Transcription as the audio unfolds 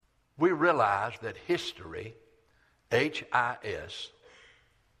we realize that history, History,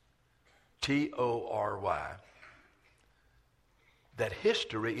 that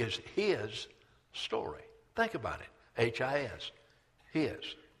history is his story. Think about it. His.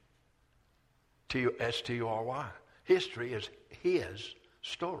 His. Story. History is his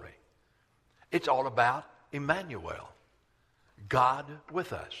story. It's all about Immanuel, God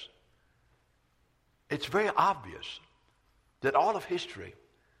with us. It's very obvious that all of history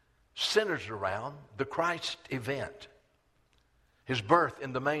centers around the Christ event. His birth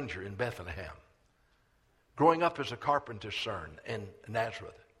in the manger in Bethlehem. Growing up as a carpenter's son in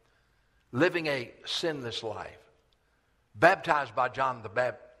Nazareth. Living a sinless life. Baptized by John the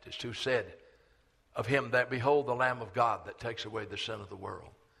Baptist, who said of him that, behold the Lamb of God that takes away the sin of the world.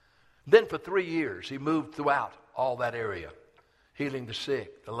 Then for 3 years he moved throughout all that area. Healing the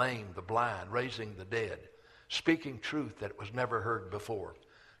sick, the lame, the blind, raising the dead. Speaking truth that was never heard before.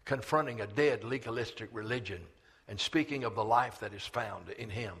 Confronting a dead legalistic religion. And speaking of the life that is found in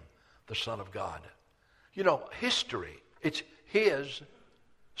him, the Son of God. You know, history, it's his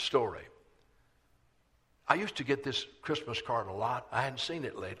story. I used to get this Christmas card a lot. I hadn't seen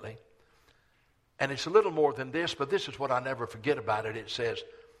it lately. And it's a little more than this, but this is what I never forget about it. It says,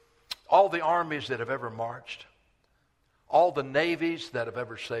 all the armies that have ever marched, all the navies that have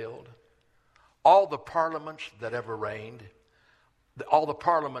ever sailed, all the parliaments that ever reigned, all the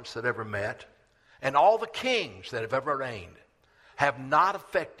parliaments that ever met, and all the kings that have ever reigned have not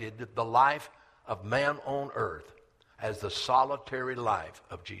affected the life of man on earth as the solitary life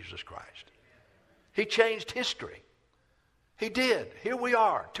of Jesus Christ. He changed history. He did. Here we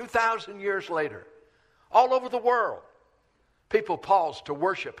are, 2,000 years later. All over the world, people pause to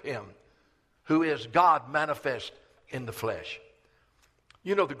worship him who is God manifest in the flesh.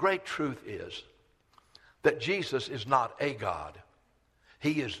 You know, the great truth is that Jesus is not a God.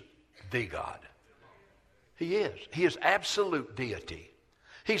 He is the God. He is. He is absolute deity.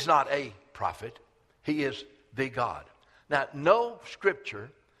 He's not a prophet. He is the God. Now, no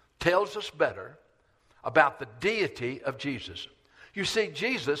scripture tells us better about the deity of Jesus. You see,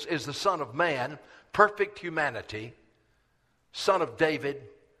 Jesus is the Son of Man, perfect humanity, Son of David,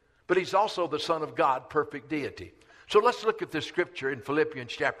 but he's also the Son of God, perfect deity. So let's look at this scripture in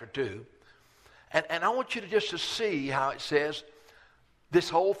Philippians chapter 2. And I want you to just to see how it says this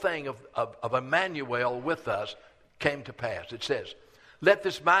whole thing of Immanuel with us came to pass. It says, let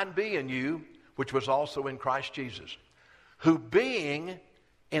this mind be in you, which was also in Christ Jesus, who being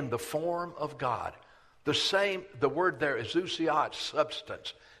in the form of God. The word there is ousia,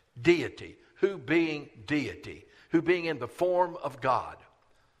 substance, deity. Who being deity, who being in the form of God,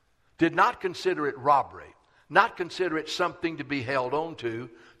 did not consider it robbery, not consider it something to be held on to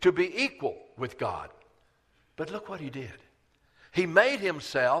be equal with God. But look what he did. He made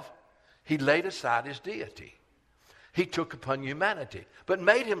himself, he laid aside his deity. He took upon humanity, but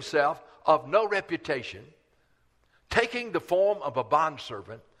made himself of no reputation, taking the form of a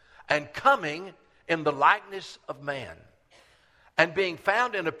bondservant and coming in the likeness of man. And being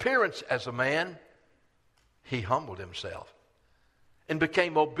found in appearance as a man, he humbled himself and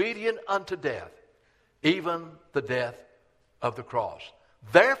became obedient unto death, even the death of the cross.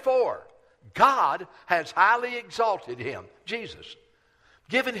 Therefore, God has highly exalted him, Jesus,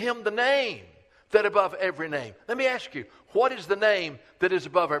 given him the name that above every name. Let me ask you, what is the name that is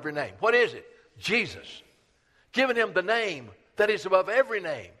above every name? What is it? Jesus. Given him the name that is above every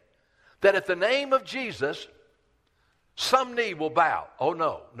name. That at the name of Jesus, some knee will bow. Oh,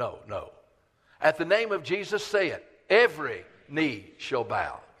 no, no, no. At the name of Jesus, say it. Every knee shall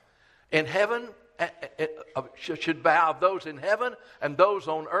bow. In heaven, should bow of those in heaven and those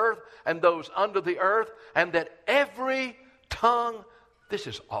on earth and those under the earth, and that every tongue, this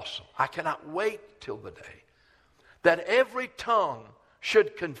is awesome. I cannot wait till the day that every tongue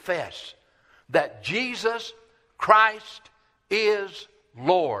should confess that Jesus Christ is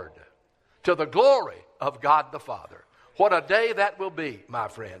Lord, to the glory of God the Father. What a day that will be, my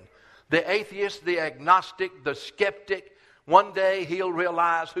friend. The atheist, the agnostic, the skeptic, one day he'll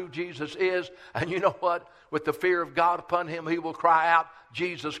realize who Jesus is, and you know what? With the fear of God upon him, he will cry out,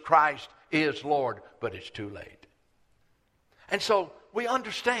 Jesus Christ is Lord. But it's too late. And so we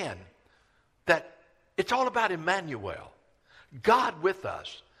understand that it's all about Immanuel, God with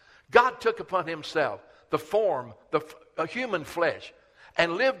us. God took upon himself the form, a human flesh,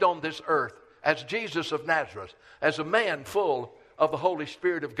 and lived on this earth as Jesus of Nazareth, as a man full of the Holy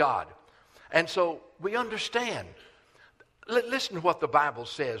Spirit of God. And so we understand. Listen to what the Bible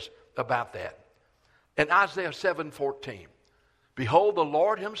says about that. In Isaiah 7:14, behold, the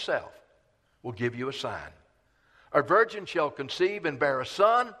Lord himself will give you a sign. A virgin shall conceive and bear a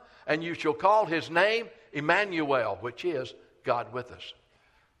son, and you shall call his name Immanuel, which is God with us.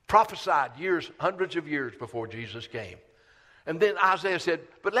 Prophesied hundreds of years before Jesus came. And then Isaiah said,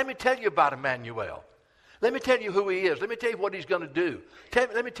 but let me tell you about Immanuel. Let me tell you who he is. Let me tell you what he's going to do.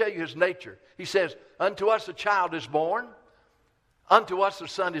 Let me tell you his nature. He says, unto us a child is born, unto us a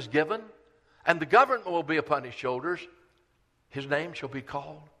son is given, and the government will be upon his shoulders. His name shall be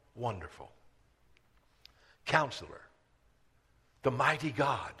called Wonderful, Counselor, the Mighty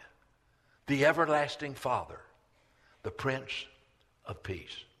God, the Everlasting Father, the Prince of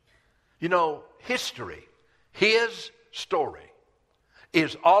Peace. You know, history, his story,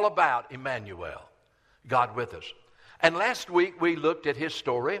 is all about Immanuel, God with us. And last week we looked at his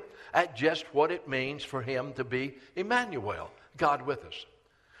story, at just what it means for him to be Immanuel, God with us.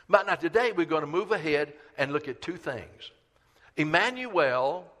 But now today we're going to move ahead and look at two things.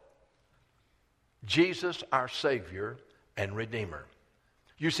 Immanuel, Jesus our Savior and Redeemer.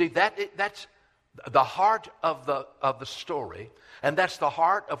 You see, that's the heart of the story, and that's the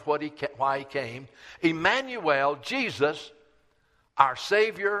heart of why he came. Immanuel, Jesus, our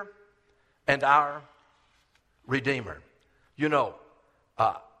Savior and our Redeemer. You know,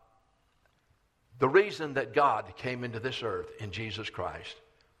 the reason that God came into this earth in Jesus Christ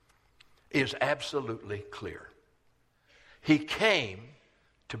is absolutely clear. He came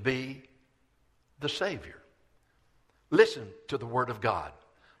to be the Savior. Listen to the Word of God.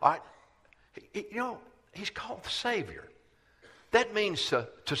 All right? You know, he's called the Savior. That means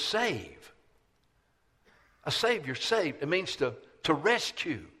to save. A Savior, save. It means to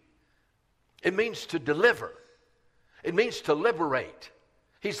rescue. It means to deliver. It means to liberate.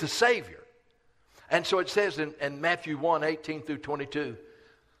 He's the Savior. And so it says in Matthew 1, 18 through 22,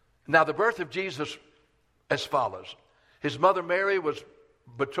 now the birth of Jesus as follows. His mother Mary was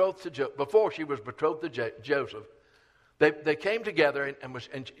betrothed to before she was betrothed to Joseph. They came together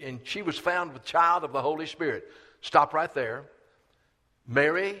and she was found with child of the Holy Spirit. Stop right there.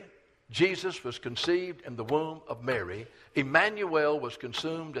 Jesus was conceived in the womb of Mary. Immanuel was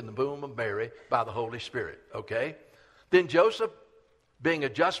consumed in the womb of Mary by the Holy Spirit. Okay? Then Joseph, being a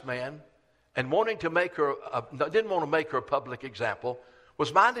just man and wanting to make her, didn't want to make her a public example,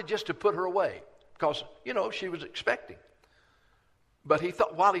 was minded just to put her away because, you know, she was expecting. But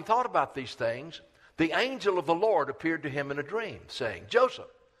while he thought about these things, the angel of the Lord appeared to him in a dream, saying, Joseph,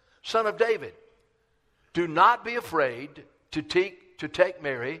 son of David, do not be afraid to take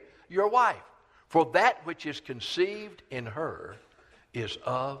Mary, your wife, for that which is conceived in her is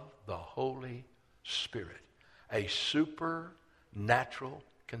of the Holy Spirit. A supernatural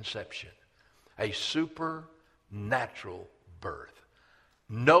conception. A supernatural birth.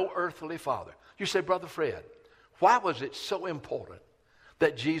 No earthly father. You say, Brother Fred, why was it so important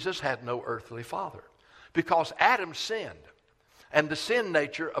that Jesus had no earthly father? Because Adam sinned. And the sin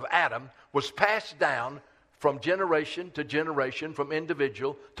nature of Adam was passed down from generation to generation, from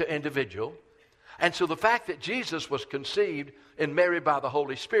individual to individual. And so the fact that Jesus was conceived in Mary by the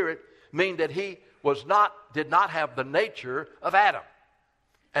Holy Spirit mean that he did not have the nature of Adam.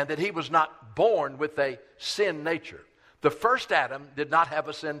 And that he was not born with a sin nature. The first Adam did not have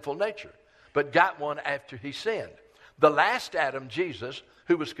a sinful nature, but got one after he sinned. The last Adam, Jesus,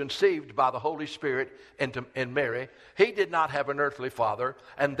 who was conceived by the Holy Spirit in Mary, he did not have an earthly father,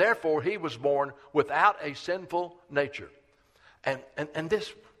 and therefore he was born without a sinful nature. And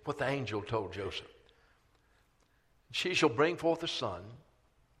this what the angel told Joseph. She shall bring forth a son.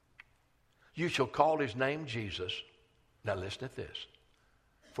 You shall call his name Jesus. Now listen to this.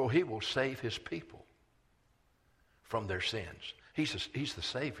 For he will save his people from their sins. He's the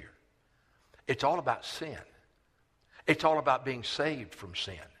Savior. It's all about sin. It's all about being saved from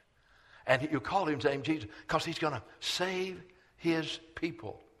sin. And you call him name Jesus because he's going to save his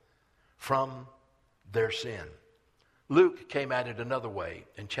people from their sin. Luke came at it another way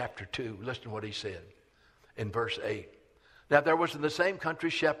in chapter 2. Listen to what he said in verse 8. Now there was in the same country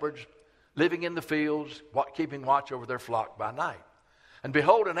shepherds living in the fields, keeping watch over their flock by night. And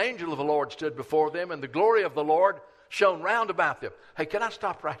behold, an angel of the Lord stood before them, and the glory of the Lord shone round about them. Hey, can I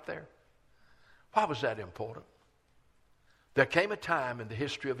stop right there? Why was that important? There came a time in the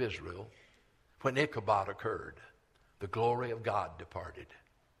history of Israel when Ichabod occurred. The glory of God departed.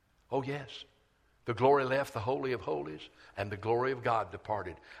 Oh, yes. The glory left the Holy of Holies, and the glory of God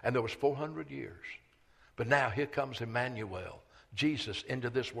departed. And there was 400 years. But now here comes Immanuel, Jesus, into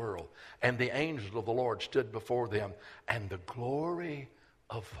this world. And the angel of the Lord stood before them. And the glory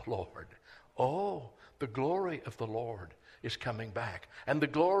of the Lord. Oh, the glory of the Lord is coming back. And the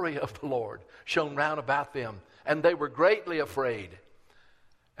glory of the Lord shone round about them. And they were greatly afraid.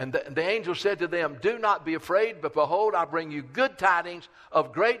 And the angel said to them, do not be afraid, but behold, I bring you good tidings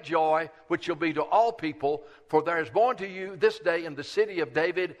of great joy, which shall be to all people. For there is born to you this day in the city of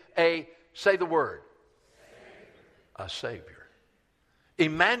David say the word, a Savior.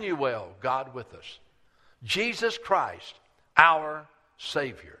 Immanuel, God with us. Jesus Christ, our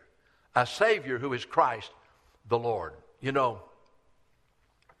Savior. A Savior who is Christ the Lord. You know,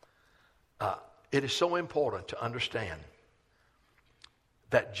 it is so important to understand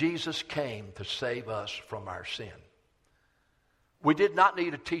that Jesus came to save us from our sin. We did not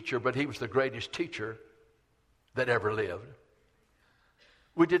need a teacher, but he was the greatest teacher that ever lived.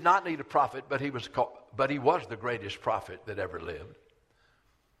 We did not need a prophet, but he was the greatest prophet that ever lived.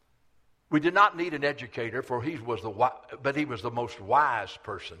 We did not need an educator, but he was the most wise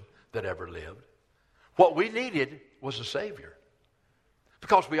person that ever lived. What we needed was a Savior.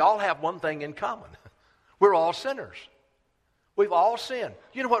 Because we all have one thing in common. We're all sinners. We've all sinned.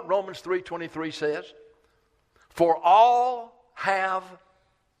 You know what Romans 3:23 says? For all have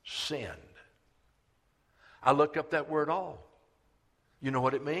sinned. I looked up that word all. You know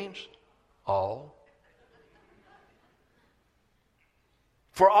what it means? All.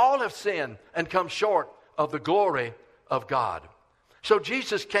 For all have sinned and come short of the glory of God. So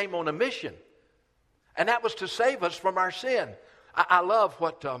Jesus came on a mission. And that was to save us from our sin. I love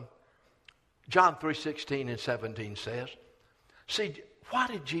what John 3:16 and 17 says. See, why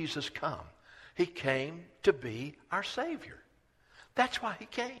did Jesus come? He came to be our Savior. That's why he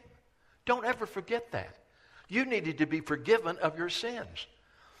came. Don't ever forget that. You needed to be forgiven of your sins.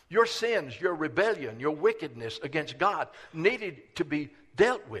 Your sins, your rebellion, your wickedness against God needed to be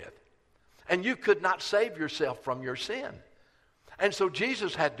dealt with. And you could not save yourself from your sin. And so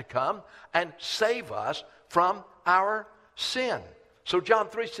Jesus had to come and save us from our sin. So John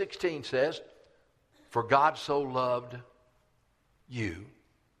 3:16 says, for God so loved you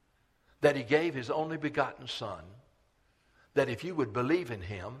that he gave his only begotten Son, that if you would believe in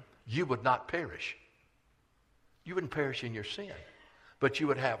him, you would not perish. You wouldn't perish in your sin, but you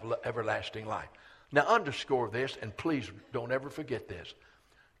would have everlasting life. Now underscore this, and please don't ever forget this.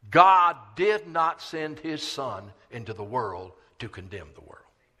 God did not send his Son into the world to condemn the world,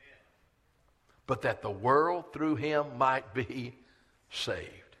 but that the world through him might be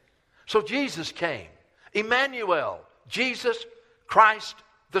saved. So Jesus came. Immanuel, Jesus Christ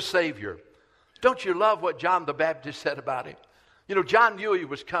the Savior. Don't you love what John the Baptist said about him? You know, John knew he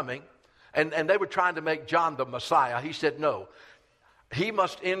was coming, and they were trying to make John the Messiah. He said, no, he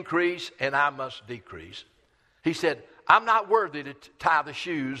must increase and I must decrease. He said, I'm not worthy to tie the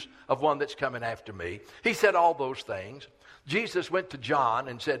shoes of one that's coming after me. He said all those things. Jesus went to John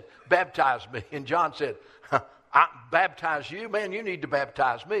and said, baptize me. And John said, I baptize you? Man, you need to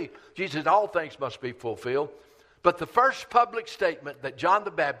baptize me. Jesus said, all things must be fulfilled. But the first public statement that John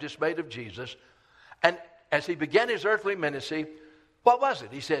the Baptist made of Jesus, and as he began his earthly ministry, what was it?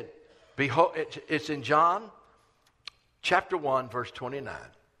 He said, behold, it's in John chapter 1, verse 29.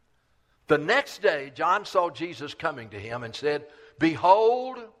 The next day, John saw Jesus coming to him and said,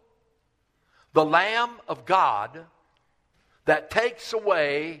 behold, the Lamb of God that takes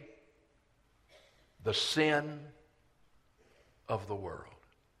away the sin of the world.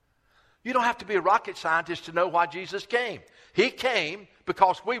 You don't have to be a rocket scientist to know why Jesus came. He came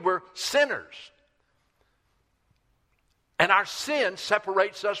because we were sinners. And our sin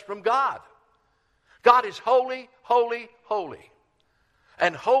separates us from God. God is holy, holy, holy.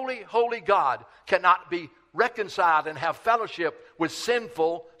 And holy, holy God cannot be reconciled and have fellowship with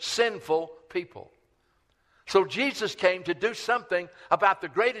sinful, sinful people. So Jesus came to do something about the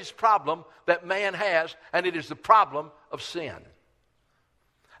greatest problem that man has, and it is the problem of sin.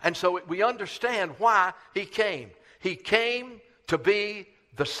 And so we understand why he came. He came to be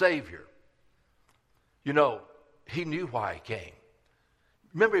the Savior. You know, he knew why he came.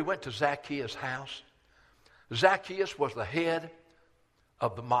 Remember, he went to Zacchaeus' house? Zacchaeus was the head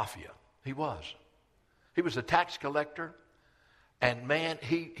of the mafia. He was. He was a tax collector. And man,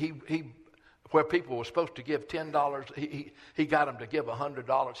 he where people were supposed to give $10, he got them to give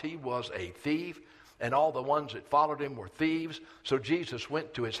 $100. He was a thief. And all the ones that followed him were thieves. So Jesus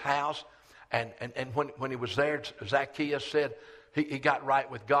went to his house. And when he was there, Zacchaeus said, he got right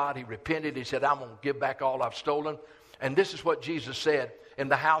with God. He repented. He said, I'm going to give back all I've stolen. And this is what Jesus said in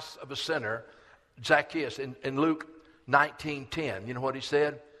the house of a sinner, Zacchaeus, in Luke 19:10. You know what he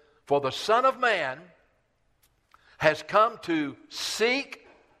said? For the Son of Man has come to seek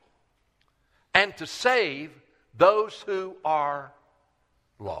and to save those who are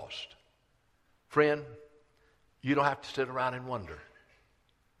lost. Friend, you don't have to sit around and wonder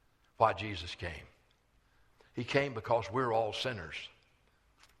why Jesus came. He came because we're all sinners.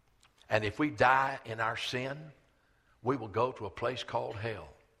 And if we die in our sin, we will go to a place called hell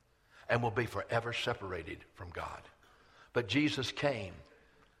and will be forever separated from God. But Jesus came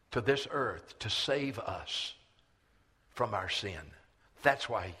to this earth to save us from our sin. That's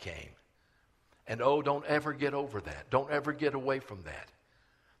why he came. And oh, don't ever get over that. Don't ever get away from that.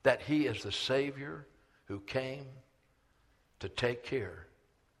 That he is the Savior who came to take care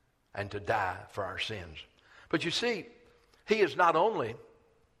and to die for our sins. But you see, he is not only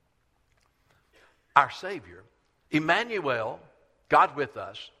our Savior, Immanuel, God with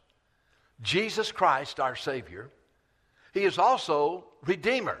us, Jesus Christ, our Savior. He is also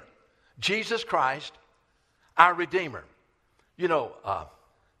Redeemer. Jesus Christ, our Redeemer. You know,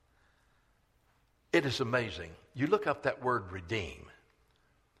 it is amazing. You look up that word redeem.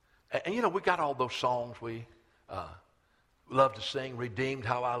 And you know, we got all those songs we love to sing. Redeemed,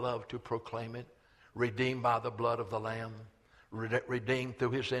 how I love to proclaim it. Redeemed by the blood of the Lamb. Redeemed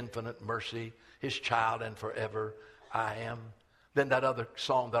through his infinite mercy. His child and forever I am. Then that other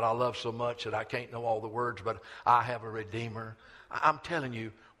song that I love so much that I can't know all the words, but I have a Redeemer. I'm telling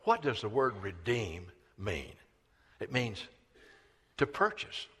you, what does the word redeem mean? It means to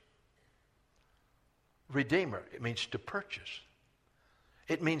purchase. Redeemer, it means to purchase.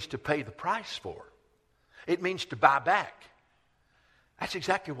 It means to pay the price for. It means to buy back. That's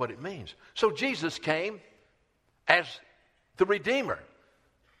exactly what it means. So Jesus came as the Redeemer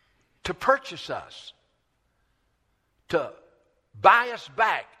to purchase us, to buy us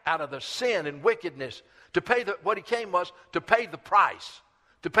back out of the sin and wickedness, to pay what he came was to pay the price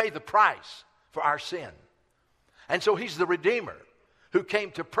for our sin. And so he's the Redeemer who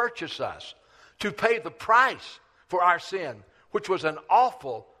came to purchase us, to pay the price for our sin, which was an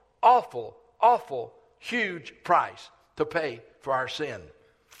awful, awful, awful, huge price to pay for our sin.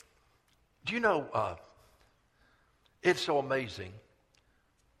 Do you know, it's so amazing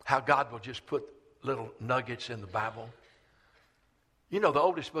how God will just put little nuggets in the Bible. You know, the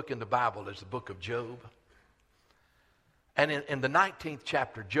oldest book in the Bible is the book of Job. And in the 19th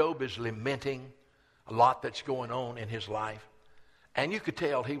chapter, Job is lamenting a lot that's going on in his life. And you could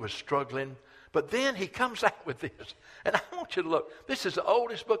tell he was struggling. But then he comes out with this. And I want you to look. This is the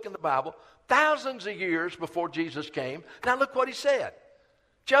oldest book in the Bible, thousands of years before Jesus came. Now look what he said.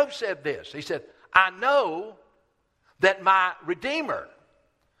 Job said this. He said, I know that my Redeemer,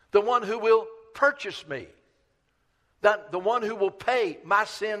 the one who will purchase me, the one who will pay my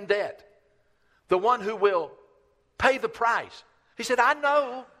sin debt, the one who will pay the price. He said, I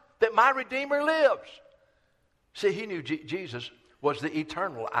know that my Redeemer lives. See, he knew Jesus was the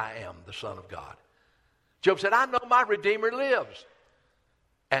eternal I am, the Son of God. Job said, I know my Redeemer lives,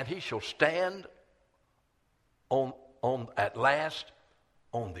 and he shall stand on at last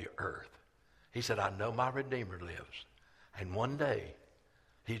on the earth. He said, I know my Redeemer lives, and one day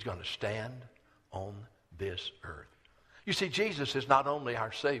he's going to stand on this earth. You see, Jesus is not only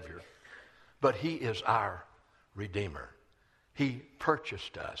our Savior, but he is our Redeemer. He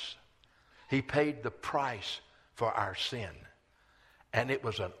purchased us. He paid the price for our sin. And it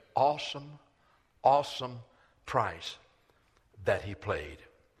was an awesome, awesome price that he paid.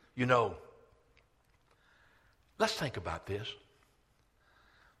 You know, let's think about this.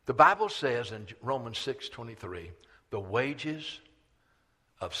 The Bible says in Romans 6:23, the wages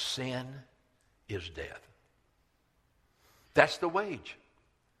of sin is death. That's the wage.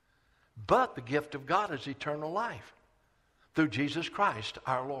 But the gift of God is eternal life through Jesus Christ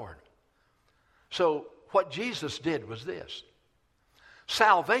our Lord. So what Jesus did was this.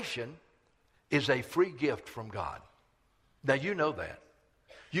 Salvation is a free gift from God. Now you know that.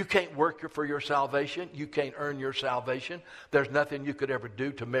 You can't work for your salvation. You can't earn your salvation. There's nothing you could ever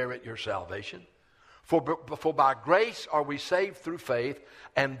do to merit your salvation. For by grace are we saved through faith,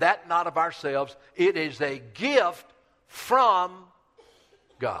 and that not of ourselves. It is a gift from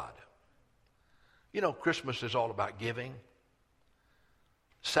God. You know, Christmas is all about giving.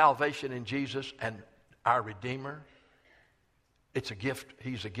 Salvation in Jesus and our Redeemer, it's a gift.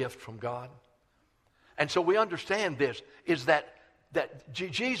 He's a gift from God. And so we understand this, is that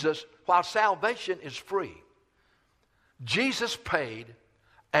Jesus, while salvation is free, Jesus paid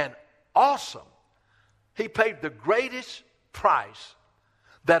he paid the greatest price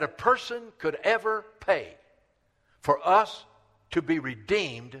that a person could ever pay for us to be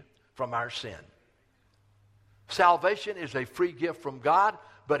redeemed from our sin. Salvation is a free gift from God,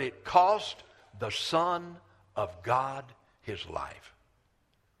 but it cost the Son of God his life.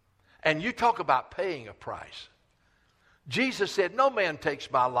 And you talk about paying a price. Jesus said, no man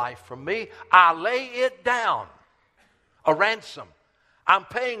takes my life from me. I lay it down. A ransom. I'm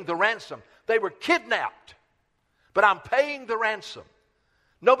paying the ransom. They were kidnapped, but I'm paying the ransom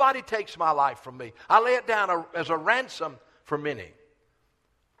Nobody takes my life from me. I lay it down as a ransom for many.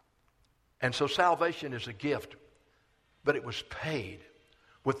 And so salvation is a gift, but it was paid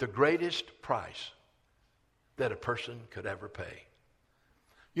with the greatest price that a person could ever pay.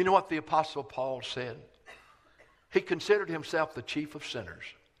 You know what the Apostle Paul said? He considered himself the chief of sinners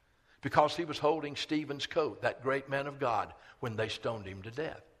because he was holding Stephen's coat, that great man of God, when they stoned him to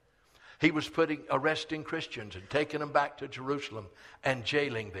death. He was arresting Christians and taking them back to Jerusalem and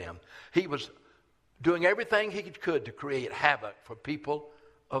jailing them. He was doing everything he could to create havoc for people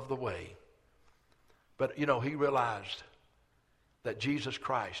of the way. But, he realized that Jesus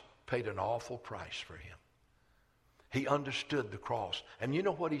Christ paid an awful price for him. He understood the cross. And you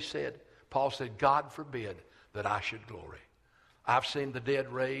know what he said? Paul said, God forbid that I should glory. I've seen the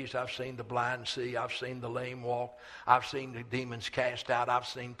dead raised. I've seen the blind see. I've seen the lame walk. I've seen the demons cast out. I've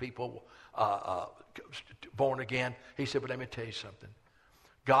seen people born again. He said, but let me tell you something.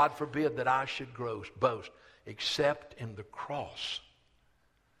 God forbid that I should boast except in the cross.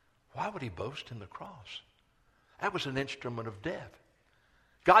 Why would he boast in the cross? That was an instrument of death.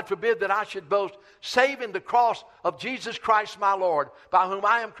 God forbid that I should boast, save in the cross of Jesus Christ my Lord, by whom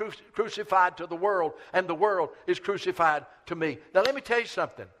I am crucified to the world, and the world is crucified to me. Now let me tell you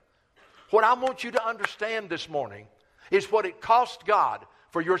something. What I want you to understand this morning is what it cost God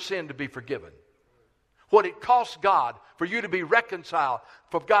for your sin to be forgiven. What it cost God for you to be reconciled.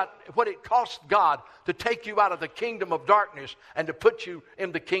 What it cost God to take you out of the kingdom of darkness and to put you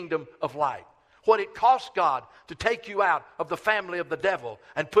in the kingdom of light. What it cost God to take you out of the family of the devil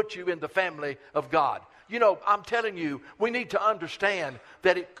and put you in the family of God. I'm telling you, we need to understand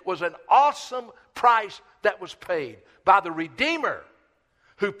that it was an awesome price that was paid by the Redeemer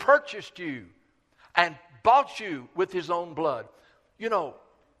who purchased you and bought you with his own blood.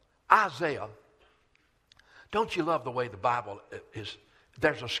 Isaiah, don't you love the way the Bible is?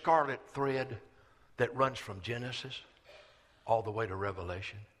 There's a scarlet thread that runs from Genesis all the way to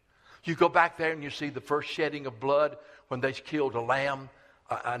Revelation. You go back there and you see the first shedding of blood when they killed a lamb,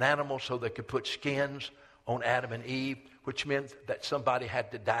 an animal, so they could put skins on Adam and Eve, which meant that somebody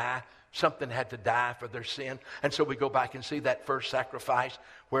had to die. Something had to die for their sin. And so we go back and see that first sacrifice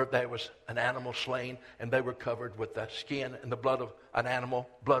where there was an animal slain and they were covered with the skin and the blood of an animal.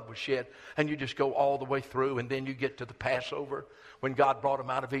 Blood was shed. And you just go all the way through, and then you get to the Passover when God brought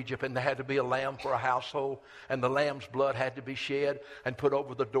them out of Egypt, and there had to be a lamb for a household, and the lamb's blood had to be shed and put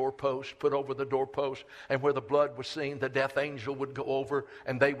over the doorpost, and where the blood was seen, the death angel would go over,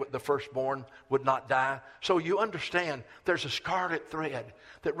 and the firstborn would not die. So you understand there's a scarlet thread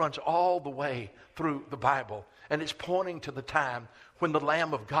that runs all the way through the Bible, and it's pointing to the time when the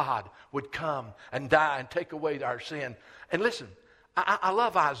Lamb of God would come and die and take away our sin. And listen, I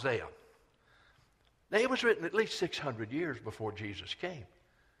love Isaiah. Now, it was written at least 600 years before Jesus came.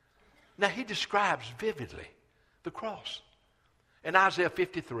 Now, he describes vividly the cross. In Isaiah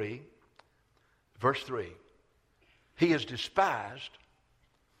 53, verse 3, he is despised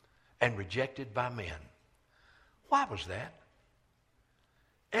and rejected by men. Why was that?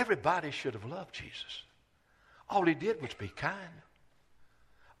 Everybody should have loved Jesus. All he did was be kind.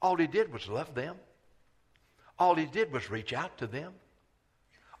 All he did was love them. All he did was reach out to them.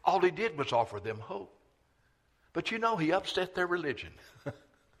 All he did was offer them hope. But he upset their religion.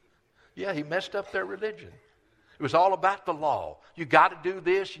 Yeah, he messed up their religion. It was all about the law. You got to do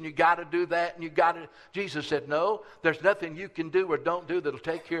this and you got to do that and you got to. Jesus said, no, there's nothing you can do or don't do that'll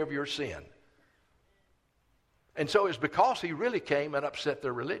take care of your sin. And so it's because he really came and upset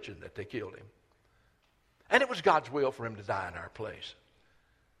their religion that they killed him. And it was God's will for him to die in our place.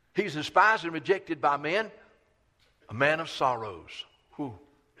 He's despised and rejected by men, a man of sorrows,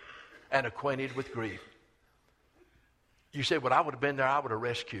 and acquainted with grief. You say, well, I would have been there, I would have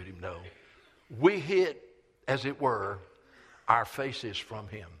rescued him. No. We hid, as it were, our faces from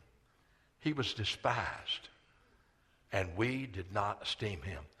him. He was despised, and we did not esteem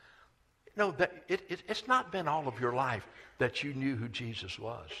him. It's not been all of your life that you knew who Jesus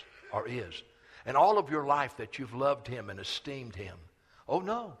was or is. And all of your life that you've loved him and esteemed him. Oh,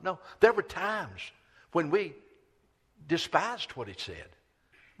 no. There were times when we despised what he said.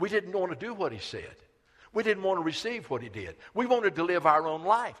 We didn't want to do what he said. We didn't want to receive what he did. We wanted to live our own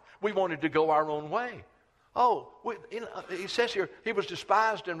life. We wanted to go our own way. He says here, he was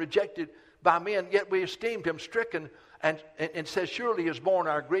despised and rejected by men, yet we esteemed him stricken, and says, surely he has borne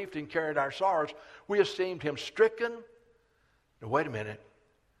our grief and carried our sorrows. We esteemed him stricken. Now, wait a minute.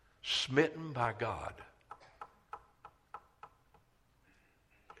 Smitten by God.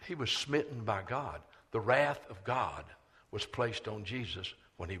 He was smitten by God. The wrath of God was placed on Jesus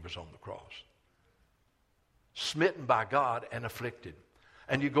when he was on the cross. Smitten by God and afflicted.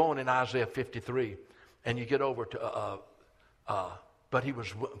 And you go on in Isaiah 53, and you get over to, but he was,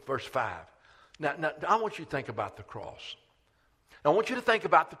 verse 5. Now, I want you to think about the cross. Now, I want you to think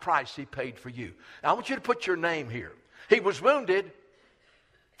about the price he paid for you. Now, I want you to put your name here. He was wounded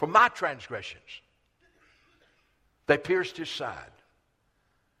for my transgressions. They pierced his side.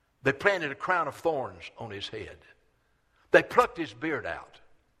 They planted a crown of thorns on his head. They plucked his beard out.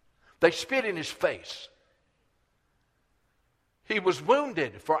 They spit in his face. He was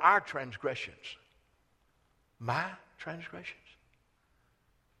wounded for our transgressions. My transgressions?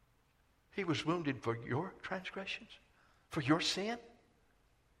 He was wounded for your transgressions? For your sin?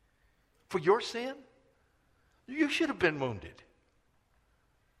 For your sin? You should have been wounded.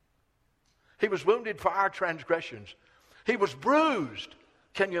 He was wounded for our transgressions. He was bruised.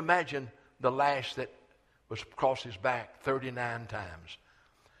 Can you imagine the lash that was across his back 39 times?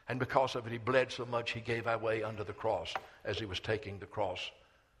 And because of it, he bled so much, he gave away under the cross as he was taking the cross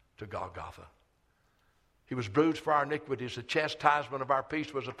to Golgotha. He was bruised for our iniquities. The chastisement of our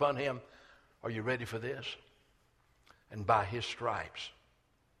peace was upon him. Are you ready for this? And by his stripes,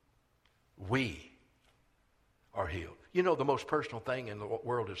 we are healed. You know, the most personal thing in the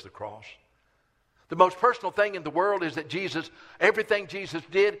world is the cross. The most personal thing in the world is that Jesus, everything Jesus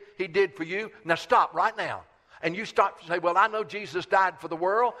did, he did for you. Now stop right now. And you stop to say, well, I know Jesus died for the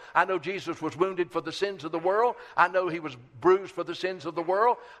world. I know Jesus was wounded for the sins of the world. I know he was bruised for the sins of the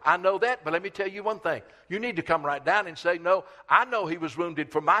world. I know that. But let me tell you one thing. You need to come right down and say, no, I know he was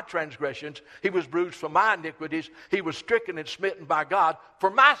wounded for my transgressions. He was bruised for my iniquities. He was stricken and smitten by God for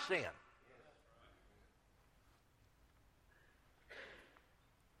my sin.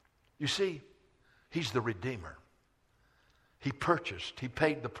 You see, he's the Redeemer. He purchased. He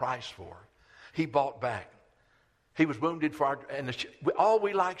paid the price for. He bought back. He was wounded for our, and all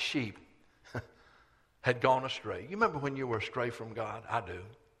we like sheep had gone astray. You remember when you were astray from God? I do.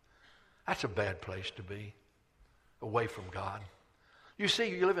 That's a bad place to be, away from God. You see,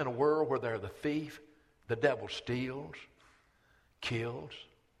 you live in a world where they're the thief, the devil steals, kills,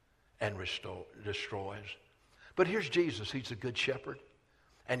 and destroys. But here's Jesus. He's a good shepherd,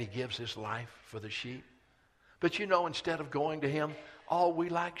 and he gives his life for the sheep. But you know, instead of going to him, all we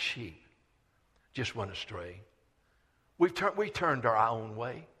like sheep just went astray. We turned our own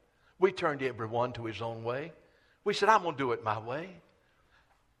way. We turned everyone to his own way. We said, I'm going to do it my way.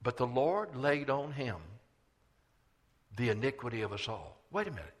 But the Lord laid on him the iniquity of us all. Wait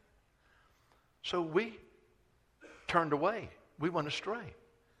a minute. So we turned away. We went astray.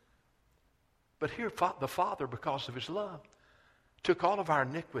 But here the Father, because of his love, took all of our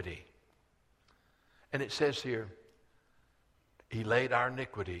iniquity. And it says here, he laid our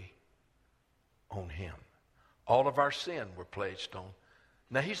iniquity on him. All of our sin were placed on.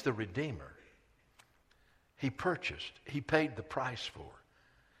 Now, he's the Redeemer. He purchased. He paid the price for.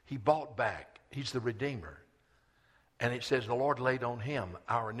 He bought back. He's the Redeemer. And it says the Lord laid on him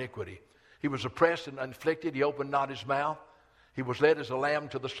our iniquity. He was oppressed and afflicted. He opened not his mouth. He was led as a lamb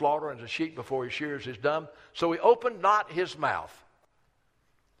to the slaughter, and as a sheep before his shearers is dumb. So he opened not his mouth.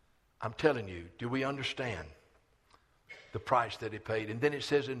 I'm telling you, do we understand the price that he paid? And then it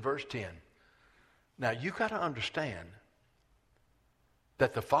says in verse 10, now, you got to understand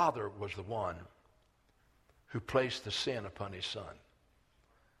that the Father was the one who placed the sin upon his Son.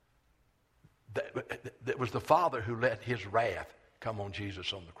 That was the Father who let his wrath come on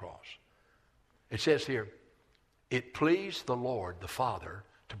Jesus on the cross. It says here, it pleased the Lord, the Father,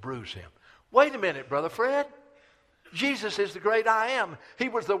 to bruise him. Wait a minute, Brother Fred. Jesus is the great I am. He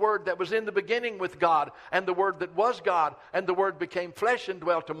was the Word that was in the beginning with God, and the Word that was God, and the Word became flesh and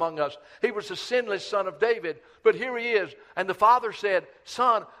dwelt among us. He was the sinless Son of David. But here he is, and the Father said,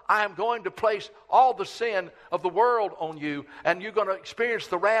 Son, I am going to place all the sin of the world on you, and you're going to experience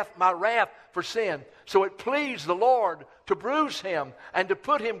my wrath for sin. So it pleased the Lord to bruise him and to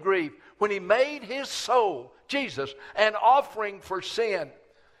put him grief when he made his soul, Jesus, an offering for sin.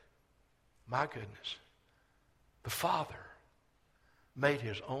 My goodness. The Father made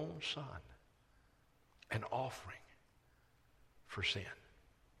his own Son an offering for sin.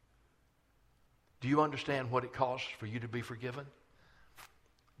 Do you understand what it costs for you to be forgiven?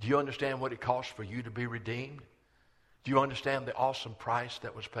 Do you understand what it costs for you to be redeemed? Do you understand the awesome price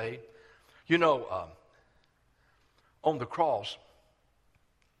that was paid? You know, on the cross,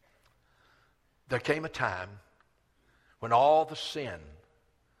 there came a time when all the sin,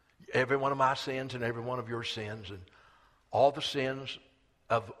 every one of my sins and every one of your sins and all the sins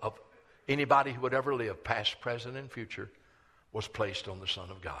of anybody who would ever live, past, present, and future, was placed on the Son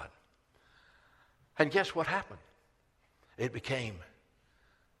of God. And guess what happened? It became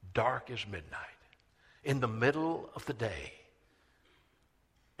dark as midnight. In the middle of the day,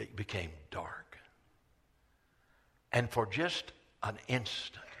 it became dark. And for just an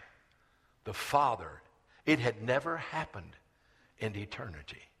instant, the Father, it had never happened in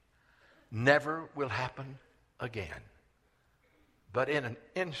eternity. Never will happen again. But in an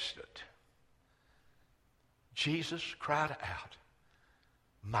instant, Jesus cried out,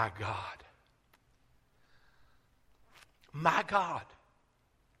 my God,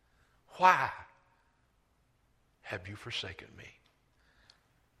 why have you forsaken me?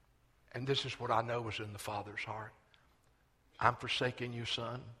 And this is what I know was in the Father's heart. I'm forsaking you,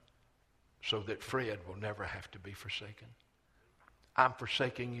 son, so that Fred will never have to be forsaken. I'm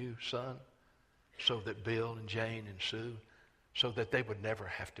forsaking you, son, so that Bill and Jane and Sue, so that they would never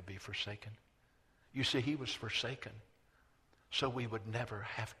have to be forsaken. You see, he was forsaken, so we would never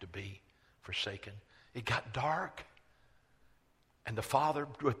have to be forsaken. It got dark, and the Father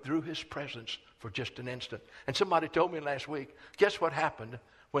withdrew his presence for just an instant. And somebody told me last week, guess what happened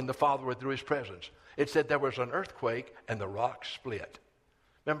when the Father withdrew his presence? It said there was an earthquake and the rocks split.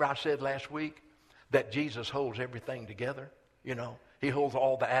 Remember I said last week that Jesus holds everything together? You know, he holds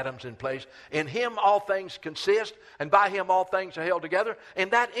all the atoms in place. In him all things consist, and by him all things are held together. In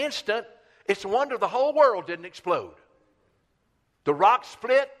that instant, it's a wonder the whole world didn't explode. The rocks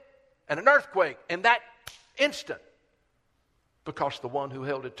split and an earthquake in that instant, because the one who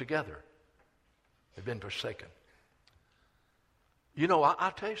held it together had been forsaken. You know,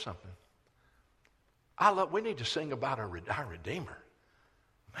 I'll tell you something. We need to sing about our Redeemer.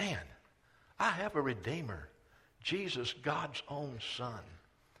 Man, I have a Redeemer. Jesus, God's own Son.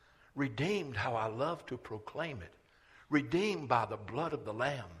 Redeemed, how I love to proclaim it. Redeemed by the blood of the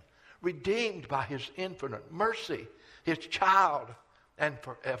Lamb. Redeemed by his infinite mercy. His child, and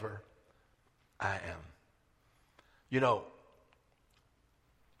forever I am. You know,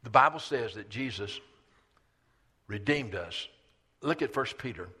 the Bible says that Jesus redeemed us. Look at 1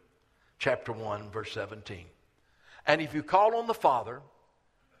 Peter chapter 1, verse 17. And if you call on the Father,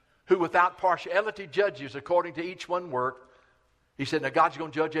 who without partiality judges according to each one work, he said, now God's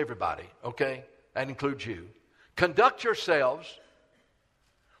going to judge everybody, okay? That includes you. Conduct yourselves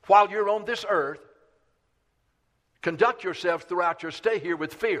while you're on this earth. Conduct yourselves throughout your stay here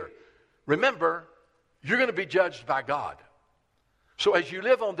with fear. Remember, you're going to be judged by God. So as you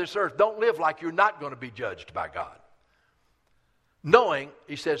live on this earth, don't live like you're not going to be judged by God. Knowing,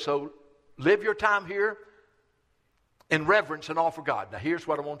 he says, so live your time here in reverence and all for God. Now here's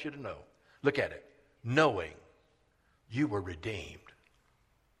what I want you to know. Look at it. Knowing you were redeemed.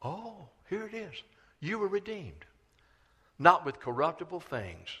 Oh, here it is. You were redeemed. Not with corruptible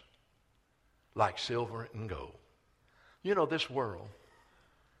things like silver and gold. You know, this world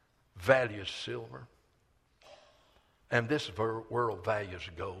values silver, and this world values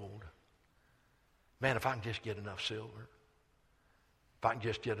gold. Man, if I can just get enough silver, if I can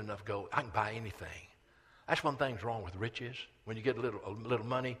just get enough gold, I can buy anything. That's one thing's wrong with riches. When you get a little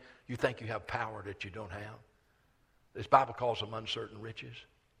money, you think you have power that you don't have. This Bible calls them uncertain riches.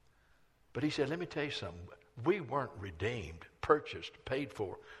 But he said, let me tell you something. We weren't redeemed, purchased, paid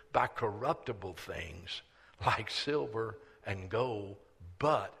for by corruptible things like silver and gold,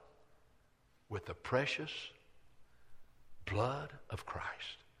 but with the precious blood of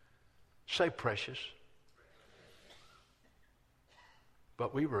Christ. Say precious.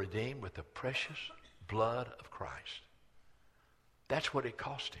 But we were redeemed with the precious blood of Christ. That's what it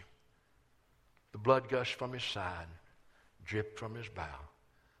cost him. The blood gushed from his side, dripped from his bow.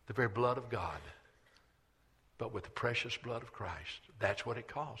 The very blood of God, but with the precious blood of Christ. That's what it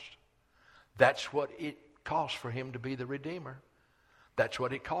cost. That's what it cost for him to be the Redeemer. That's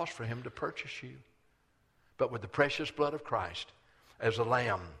what it cost for him to purchase you. But with the precious blood of Christ, as a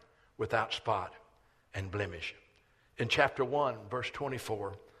lamb without spot and blemish. In chapter 1, verse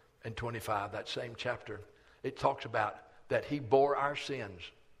 24 and 25, that same chapter, it talks about that he bore our sins.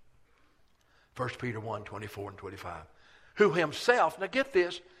 1 Peter 1, 24 and 25. Who himself, now get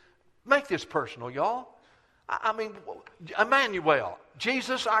this, make this personal, y'all. I mean, Immanuel,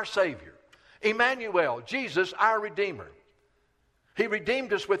 Jesus our Savior. Immanuel, Jesus our Redeemer. He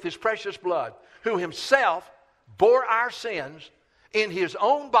redeemed us with his precious blood, who himself bore our sins in his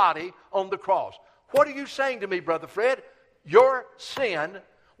own body on the cross. What are you saying to me, Brother Fred? Your sin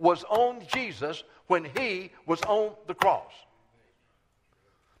was on Jesus when he was on the cross.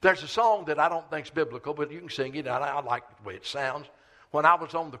 There's a song that I don't think is biblical, but you can sing it. I like the way it sounds. When I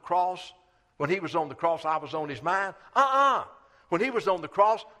was on the cross, when he was on the cross, I was on his mind. When he was on the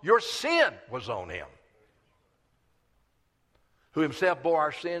cross, your sin was on him. Who himself bore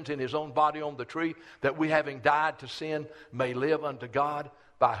our sins in his own body on the tree, that we, having died to sin, may live unto God,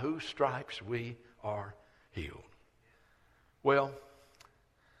 by whose stripes we are healed. Well,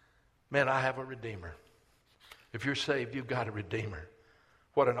 Man, I have a Redeemer. If you're saved, you've got a Redeemer.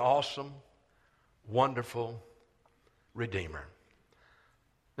 What an awesome, wonderful Redeemer.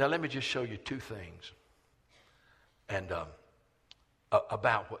 Now, let me just show you two things and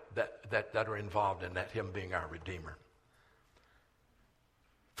about what that are involved in that, him being our Redeemer.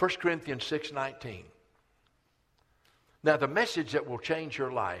 1 Corinthians 6:19. Now, the message that will change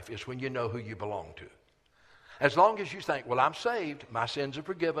your life is when you know who you belong to. As long as you think, well, I'm saved, my sins are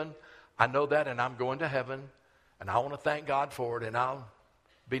forgiven, I know that, and I'm going to heaven, and I want to thank God for it, and I'll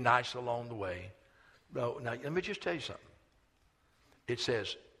be nice along the way. No, now, let me just tell you something. It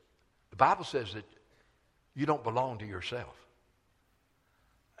says, the Bible says that you don't belong to yourself.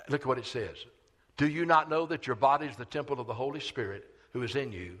 Look at what it says. Do you not know that your body is the temple of the Holy Spirit who is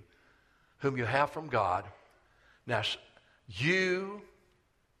in you, whom you have from God? Now, you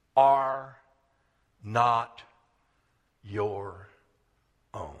are not your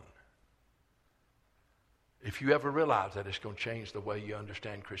own. If you ever realize that, it's going to change the way you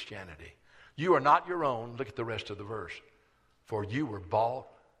understand Christianity. You are not your own. Look at the rest of the verse. For you were bought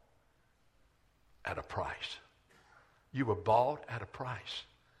at a price. You were bought at a price.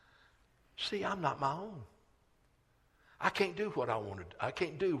 See, I'm not my own. I can't do what I want to do. I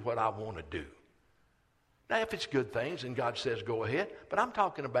can't do what I want to do. Now, if it's good things and God says go ahead, but I'm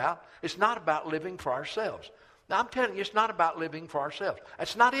talking about, it's not about living for ourselves. Now, I'm telling you, it's not about living for ourselves.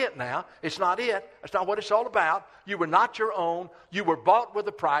 That's not it now. It's not it. That's not what it's all about. You were not your own. You were bought with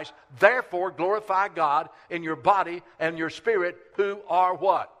a price. Therefore, glorify God in your body and your spirit, who are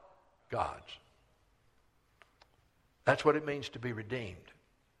what? God's. That's what it means to be redeemed.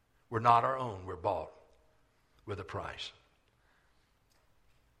 We're not our own. We're bought with a price.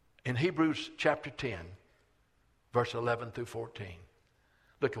 In Hebrews chapter 10, verse 11 through 14,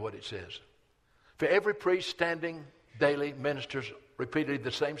 look at what it says. For every priest standing daily ministers repeatedly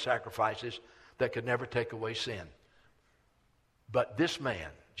the same sacrifices that could never take away sin. But this man,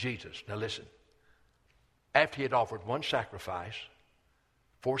 Jesus, now listen, after he had offered one sacrifice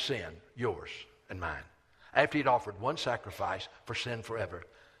for sin, yours and mine, after he had offered one sacrifice for sin forever,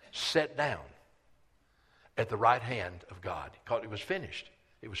 sat down at the right hand of God. Because it was finished.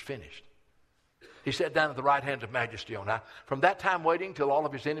 It was finished. He sat down at the right hand of majesty on high. From that time waiting till all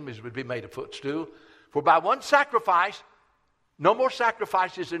of his enemies would be made a footstool. For by one sacrifice, no more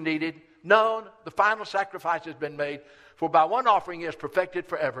sacrifices are needed. None, the final sacrifice has been made. For by one offering he has perfected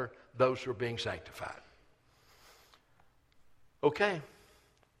forever those who are being sanctified. Okay.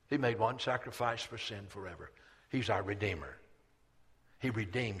 He made one sacrifice for sin forever. He's our Redeemer. He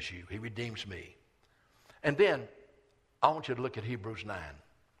redeems you. He redeems me. And then, I want you to look at Hebrews 9.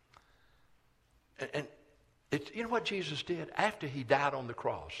 And you know what Jesus did? After he died on the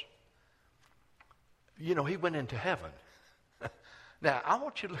cross, you know, he went into heaven. Now, I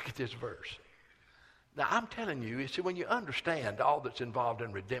want you to look at this verse. Now, I'm telling you, see, when you understand all that's involved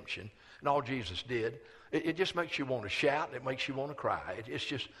in redemption and all Jesus did, it just makes you want to shout. It makes you want to cry. It's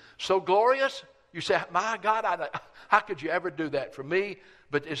just so glorious. You say, my God, how could you ever do that for me?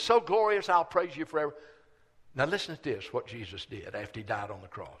 But it's so glorious, I'll praise you forever. Now, listen to this, what Jesus did after he died on the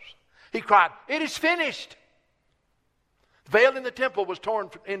cross. He cried, it is finished. The veil in the temple was torn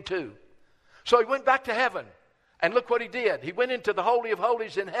in two. So he went back to heaven. And look what he did. He went into the Holy of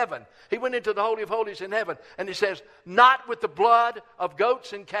Holies in heaven. He went into the Holy of Holies in heaven. And he says, not with the blood of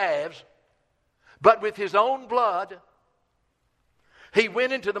goats and calves, but with his own blood, he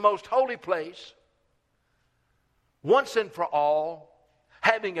went into the most holy place, once and for all,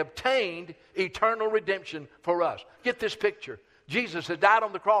 having obtained eternal redemption for us. Get this picture. Jesus has died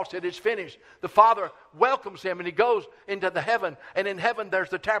on the cross. It is finished. The Father welcomes him and he goes into the heaven. And in heaven there's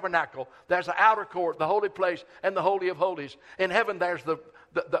the tabernacle. There's the outer court, the holy place, and the Holy of Holies. In heaven there's the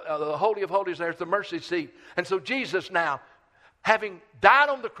Holy of Holies. There's the mercy seat. And so Jesus now, having died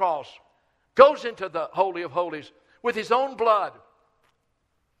on the cross, goes into the Holy of Holies with his own blood.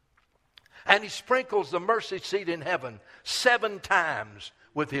 And he sprinkles the mercy seat in heaven 7 times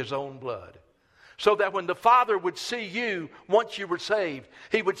with his own blood. So that when the Father would see you once you were saved,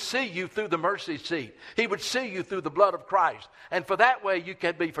 he would see you through the mercy seat. He would see you through the blood of Christ. And for that way you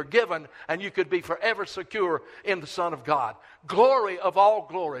could be forgiven and you could be forever secure in the Son of God. Glory of all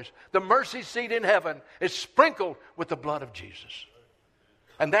glories. The mercy seat in heaven is sprinkled with the blood of Jesus.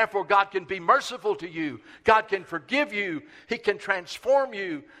 And therefore God can be merciful to you. God can forgive you. He can transform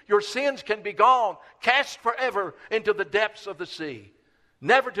you. Your sins can be gone, cast forever into the depths of the sea.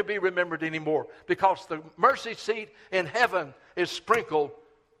 Never to be remembered anymore, because the mercy seat in heaven is sprinkled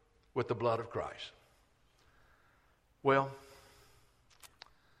with the blood of Christ. Well,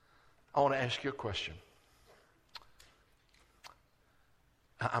 I want to ask you a question.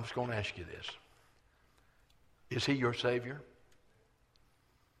 I'm just going to ask you this. Is he your Savior?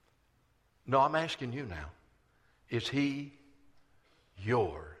 No, I'm asking you now. Is he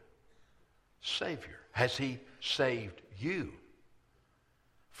your Savior? Has he saved you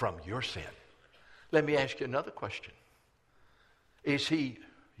from your sin? Let me ask you another question. Is he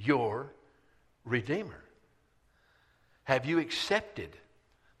your Redeemer? Have you accepted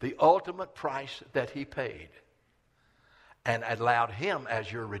the ultimate price that he paid and allowed him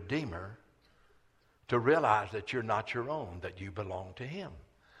as your Redeemer to realize that you're not your own, that you belong to him,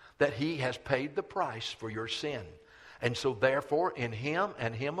 that he has paid the price for your sin? And so therefore, in him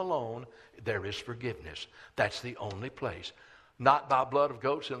and him alone, there is forgiveness. That's the only place. Not by blood of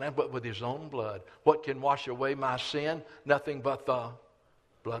goats and lambs, but with his own blood. What can wash away my sin? Nothing but the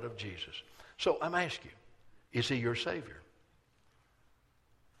blood of Jesus. So I'm asking you, is he your Savior?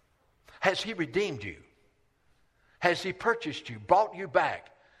 Has he redeemed you? Has he purchased you, brought you back,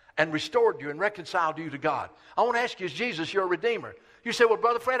 and restored you and reconciled you to God? I want to ask you, is Jesus your Redeemer? You say, well,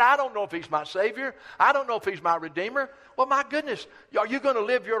 Brother Fred, I don't know if he's my Savior. I don't know if he's my Redeemer. Well, my goodness, are you going to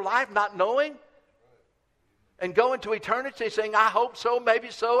live your life not knowing? And go into eternity saying, I hope so, maybe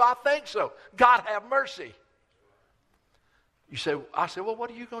so, I think so. God have mercy. I say, well, what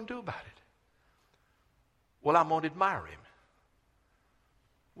are you going to do about it? Well, I'm going to admire him.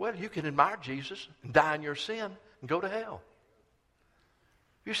 Well, you can admire Jesus and die in your sin and go to hell.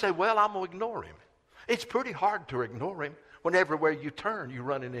 You say, well, I'm going to ignore him. It's pretty hard to ignore him when everywhere you turn, you're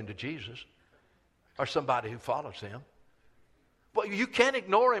running into Jesus or somebody who follows him. Well, you can't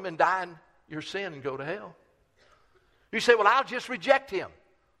ignore him and die in your sin and go to hell. You say, well, I'll just reject him.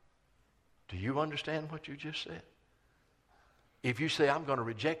 Do you understand what you just said? If you say, I'm going to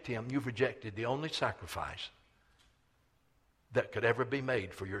reject him, you've rejected the only sacrifice that could ever be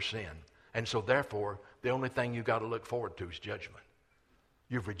made for your sin. And so therefore, the only thing you've got to look forward to is judgment.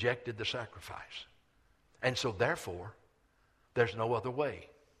 You've rejected the sacrifice. And so therefore, there's no other way.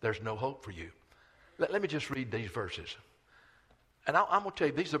 There's no hope for you. Let me just read these verses. And I'm going to tell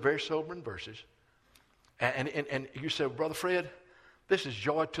you, these are very sobering verses. And you say, Brother Fred, this is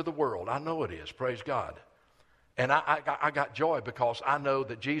joy to the world. I know it is. Praise God. And I got joy because I know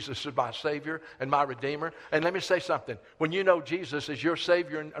that Jesus is my Savior and my Redeemer. And let me say something. When you know Jesus is your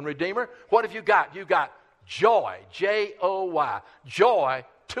Savior and Redeemer, what have you got? You got joy. J-O-Y. Joy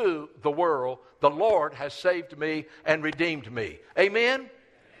to the world. The Lord has saved me and redeemed me. Amen?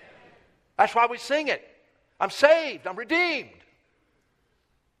 That's why we sing it. I'm saved. I'm redeemed.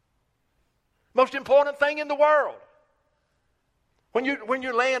 Most important thing in the world. When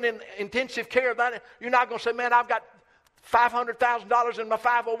you're laying in intensive care, you're not going to say, man, I've got $500,000 in my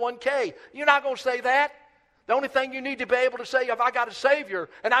 501k. You're not going to say that. The only thing you need to be able to say, if I got a Savior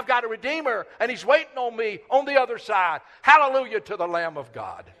and I've got a Redeemer and he's waiting on me on the other side. Hallelujah to the Lamb of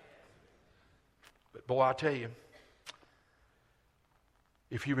God. But boy, I tell you,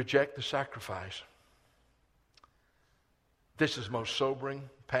 if you reject the sacrifice, this is the most sobering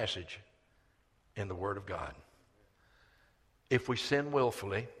passage in the Word of God. If we sin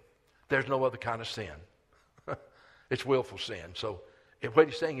willfully, there's no other kind of sin. It's willful sin. So what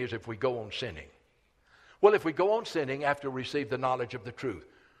he's saying is if we go on sinning. Well, if we go on sinning after we receive the knowledge of the truth,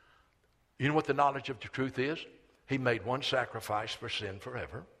 you know what the knowledge of the truth is? He made one sacrifice for sin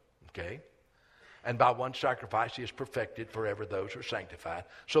forever, okay? And by one sacrifice, he has perfected forever those who are sanctified.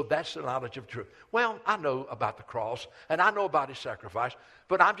 So that's the knowledge of truth. Well, I know about the cross, and I know about his sacrifice,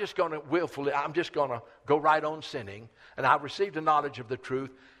 but I'm just going to go right on sinning, and I've received the knowledge of the truth,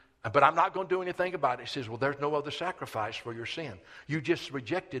 but I'm not going to do anything about it. He says, well, there's no other sacrifice for your sin. You just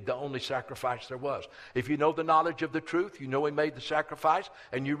rejected the only sacrifice there was. If you know the knowledge of the truth, you know he made the sacrifice,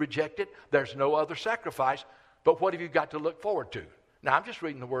 and you reject it, there's no other sacrifice. But what have you got to look forward to? Now, I'm just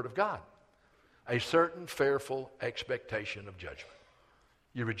reading the Word of God. A certain fearful expectation of judgment.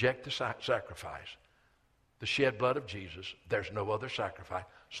 You reject the sacrifice, the shed blood of Jesus. There's no other sacrifice.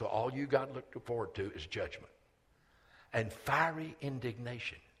 So all you got to look forward to is judgment. And fiery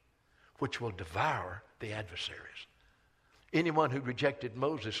indignation, which will devour the adversaries. Anyone who rejected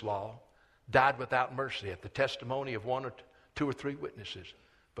Moses' law died without mercy at the testimony of one or two or three witnesses.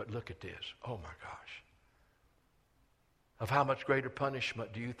 But look at this. Oh my gosh. Of how much greater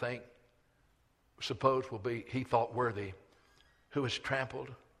punishment do you think suppose will be he thought worthy who has trampled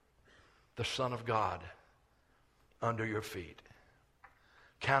the Son of God under your feet,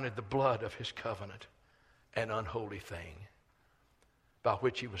 counted the blood of his covenant an unholy thing, by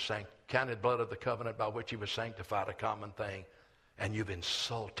which he was counted blood of the covenant by which he was sanctified a common thing, and you've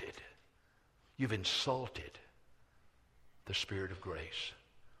insulted the Spirit of grace.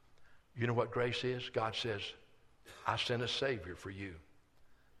 You know what grace is? God says, I sent a Savior for you.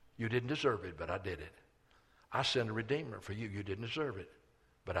 You didn't deserve it, but I did it. I sent a Redeemer for you. You didn't deserve it,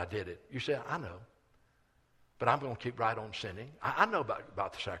 but I did it. You say, I know. But I'm going to keep right on sinning. I know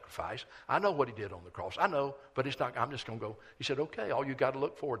about the sacrifice. I know what he did on the cross. I know, but it's not, I'm just going to go. He said, okay, all you got to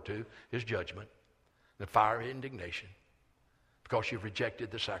look forward to is judgment, the fire of indignation, because you've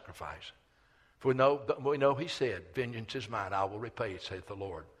rejected the sacrifice. For we know he said, vengeance is mine, I will repay, saith the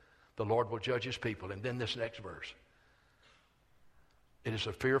Lord. The Lord will judge his people. And then this next verse. It is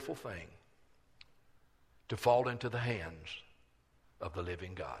a fearful thing to fall into the hands of the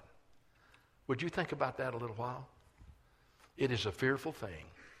living God. Would you think about that a little while? It is a fearful thing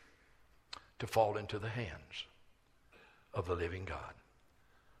to fall into the hands of the living God.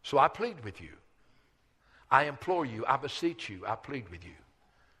 So I plead with you. I implore you. I beseech you. I plead with you.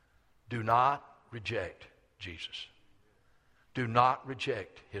 Do not reject Jesus. Do not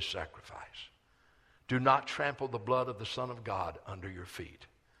reject his sacrifice. Do not trample the blood of the Son of God under your feet.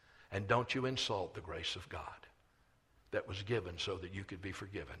 And don't you insult the grace of God that was given so that you could be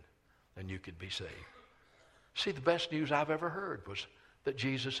forgiven and you could be saved. See, the best news I've ever heard was that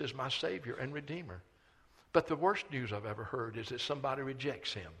Jesus is my Savior and Redeemer. But the worst news I've ever heard is that somebody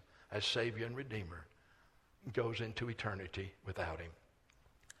rejects him as Savior and Redeemer and goes into eternity without him.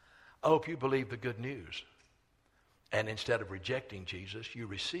 I hope you believe the good news. And instead of rejecting Jesus, you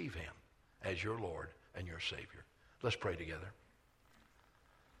receive him as your Lord and your Savior. Let's pray together.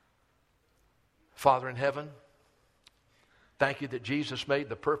 Father in heaven, thank you that Jesus made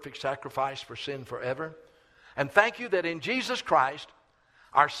the perfect sacrifice for sin forever. And thank you that in Jesus Christ,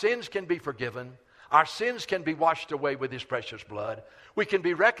 our sins can be forgiven. Our sins can be washed away with his precious blood. We can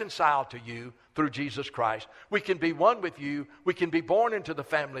be reconciled to you through Jesus Christ. We can be one with you. We can be born into the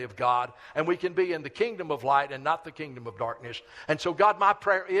family of God. And we can be in the kingdom of light and not the kingdom of darkness. And so, God, my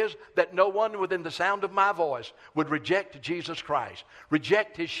prayer is that no one within the sound of my voice would reject Jesus Christ,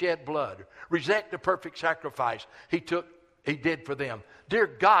 reject his shed blood, reject the perfect sacrifice he did for them. Dear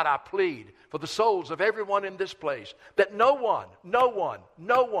God, I plead for the souls of everyone in this place that no one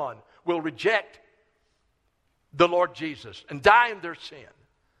will reject the Lord Jesus and die in their sin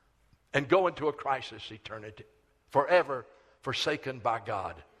and go into a crisis eternity, forever forsaken by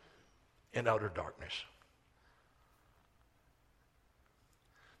God in utter darkness.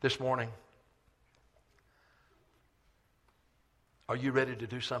 This morning, are you ready to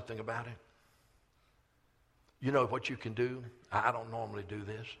do something about it? You know what you can do? I don't normally do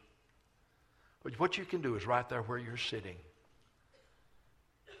this. But what you can do is right there where you're sitting.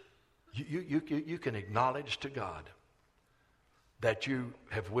 You can acknowledge to God that you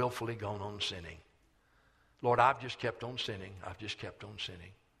have willfully gone on sinning. Lord, I've just kept on sinning. I've just kept on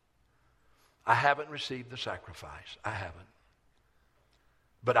sinning. I haven't received the sacrifice. I haven't.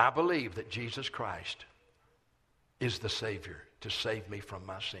 But I believe that Jesus Christ is the Savior to save me from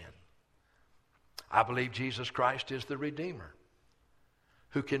my sin. I believe Jesus Christ is the Redeemer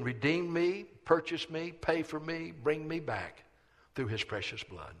who can redeem me, purchase me, pay for me, bring me back through his precious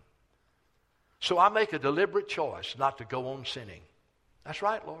blood. So I make a deliberate choice not to go on sinning. That's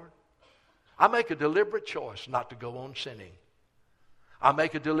right, Lord. I make a deliberate choice not to go on sinning. I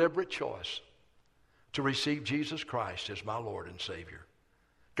make a deliberate choice to receive Jesus Christ as my Lord and Savior.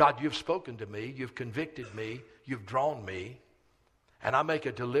 God, you've spoken to me, you've convicted me, you've drawn me, and I make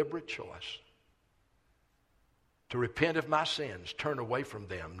a deliberate choice to repent of my sins, turn away from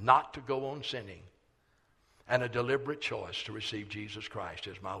them, not to go on sinning, and a deliberate choice to receive Jesus Christ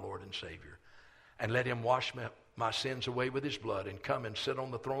as my Lord and Savior. And let him wash my sins away with his blood and come and sit on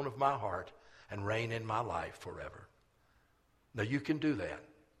the throne of my heart and reign in my life forever. Now you can do that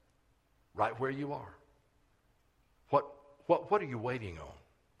right where you are. What are you waiting on?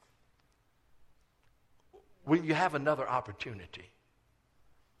 Will you have another opportunity?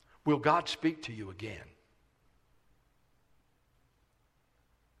 Will God speak to you again?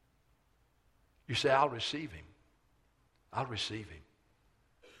 You say, I'll receive him. I'll receive him.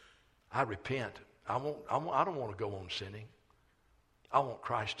 I repent. I don't want to go on sinning. I want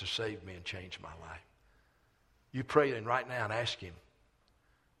Christ to save me and change my life. You pray in right now and ask him.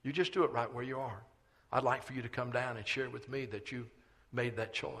 You just do it right where you are. I'd like for you to come down and share with me that you made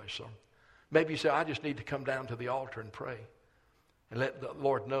that choice. Or maybe you say, I just need to come down to the altar and pray and let the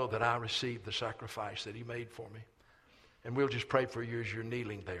Lord know that I received the sacrifice that he made for me. And we'll just pray for you as you're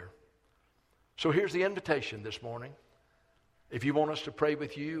kneeling there. So here's the invitation this morning. If you want us to pray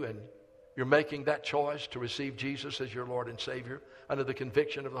with you and you're making that choice to receive Jesus as your Lord and Savior under the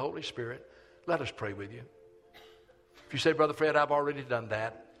conviction of the Holy Spirit, let us pray with you. If you say, Brother Fred, I've already done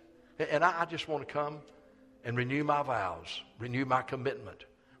that, and I just want to come and renew my vows, renew my commitment,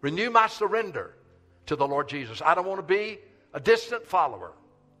 renew my surrender to the Lord Jesus. I don't want to be a distant follower.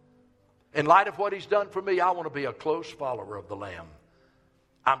 In light of what he's done for me, I want to be a close follower of the Lamb.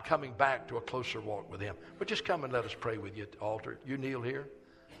 I'm coming back to a closer walk with him. But just come and let us pray with you at the altar. You kneel here.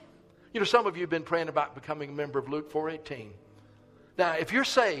 You know, some of you have been praying about becoming a member of Luke 4:18. Now, if you're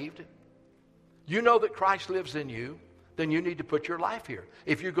saved, you know that Christ lives in you, then you need to put your life here.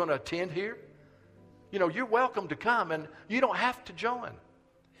 If you're going to attend here, you know, you're welcome to come, and you don't have to join.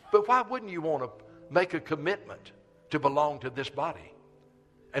 But why wouldn't you want to make a commitment to belong to this body?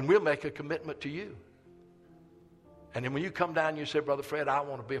 And we'll make a commitment to you. And then when you come down and you say, Brother Fred, I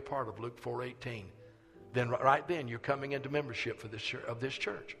want to be a part of Luke 4:18, then right then you're coming into membership for this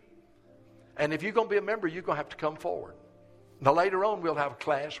church. And if you're going to be a member, you're going to have to come forward. Now later on we'll have a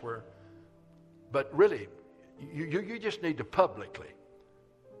class where, but really, you just need to publicly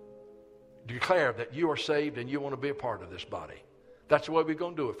declare that you are saved and you want to be a part of this body. That's the way we're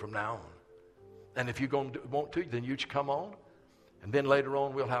going to do it from now on. And if you're going to want to, then you just come on. And then later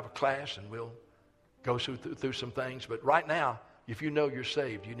on we'll have a class and we'll go through some things. But right now, if you know you're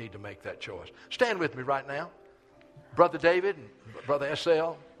saved, you need to make that choice. Stand with me right now. Brother David and Brother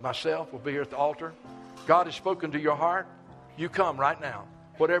SL, myself will be here at the altar. God has spoken to your heart. You come right now.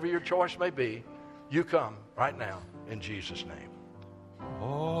 Whatever your choice may be, you come right now in Jesus' name.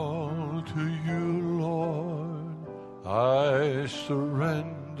 All to you, Lord, I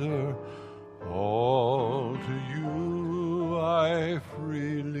surrender. All to you I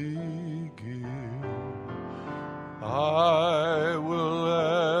freely give. I will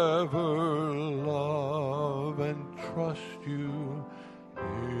ever love and trust you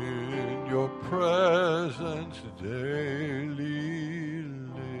in your presence daily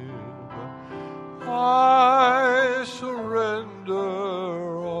live. I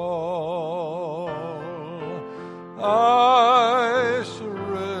surrender all. I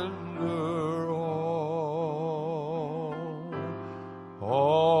surrender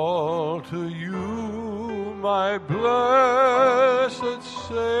all to you, my blessed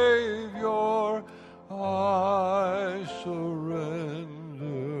Savior. I surrender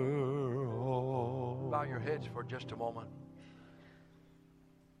all. Bow your heads for just a moment.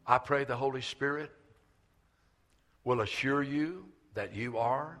 I pray the Holy Spirit will assure you that you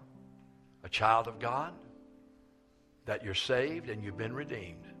are a child of God, that you're saved and you've been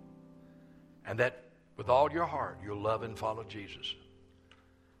redeemed, and that with all your heart you'll love and follow Jesus.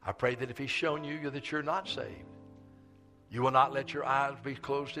 I pray that if he's shown you that you're not saved, you will not let your eyes be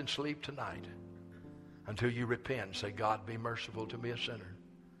closed in sleep tonight until you repent and say, God, be merciful to me, a sinner.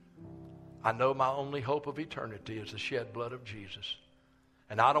 I know my only hope of eternity is the shed blood of Jesus.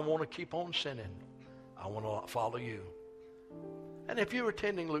 And I don't want to keep on sinning. I want to follow you. And if you're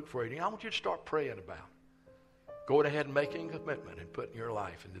attending Luke 4:18, I want you to start praying about it. Go ahead and making a commitment and putting your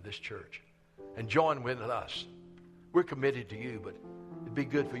life into this church. And join with us. We're committed to you, but it'd be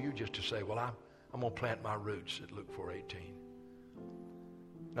good for you just to say, well, I'm going to plant my roots at Luke 4:18.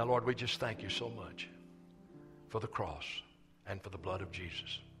 Now, Lord, we just thank you so much for the cross and for the blood of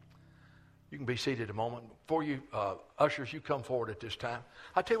Jesus. You can be seated a moment. Before you, ushers, you come forward at this time.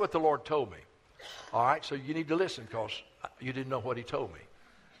 I'll tell you what the Lord told me. All right, so you need to listen because you didn't know what he told me.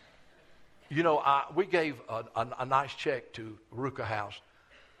 You know, we gave a nice check to Ruka House,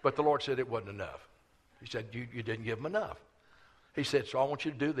 but the Lord said it wasn't enough. He said, you didn't give them enough. He said, so I want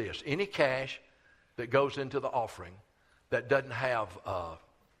you to do this. Any cash that goes into the offering that doesn't have a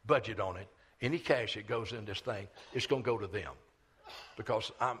budget on it, any cash that goes in this thing, it's going to go to them.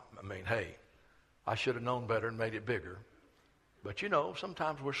 Because, hey, I should have known better and made it bigger. But, you know,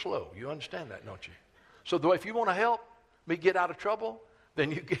 sometimes we're slow. You understand that, don't you? So if you want to help me get out of trouble,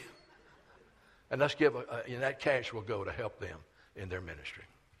 then you give. And let's give, and that cash will go to help them in their ministry.